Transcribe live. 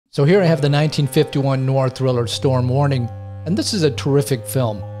So here I have the 1951 noir thriller Storm Warning, and this is a terrific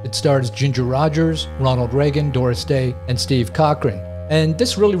film. It stars Ginger Rogers, Ronald Reagan, Doris Day, and Steve Cochran. And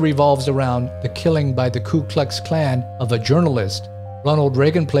this really revolves around the killing by the Ku Klux Klan of a journalist. Ronald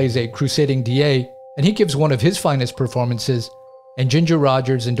Reagan plays a crusading DA, and he gives one of his finest performances. And Ginger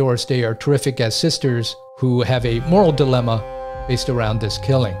Rogers and Doris Day are terrific as sisters who have a moral dilemma based around this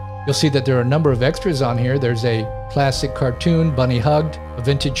killing. You'll see that there are a number of extras on here. There's a classic cartoon, Bunny Hugged, a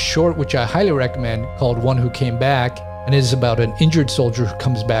vintage short, which I highly recommend, called One Who Came Back, and it is about an injured soldier who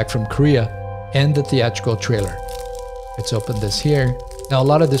comes back from Korea, and the theatrical trailer. Let's open this here. Now, a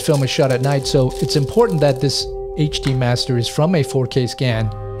lot of this film is shot at night, so it's important that this HD master is from a 4K scan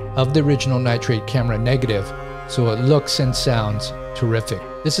of the original nitrate camera negative, so it looks and sounds terrific.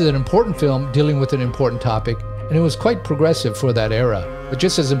 This is an important film dealing with an important topic, and it was quite progressive for that era. But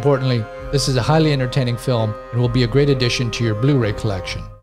just as importantly, this is a highly entertaining film and will be a great addition to your Blu-ray collection.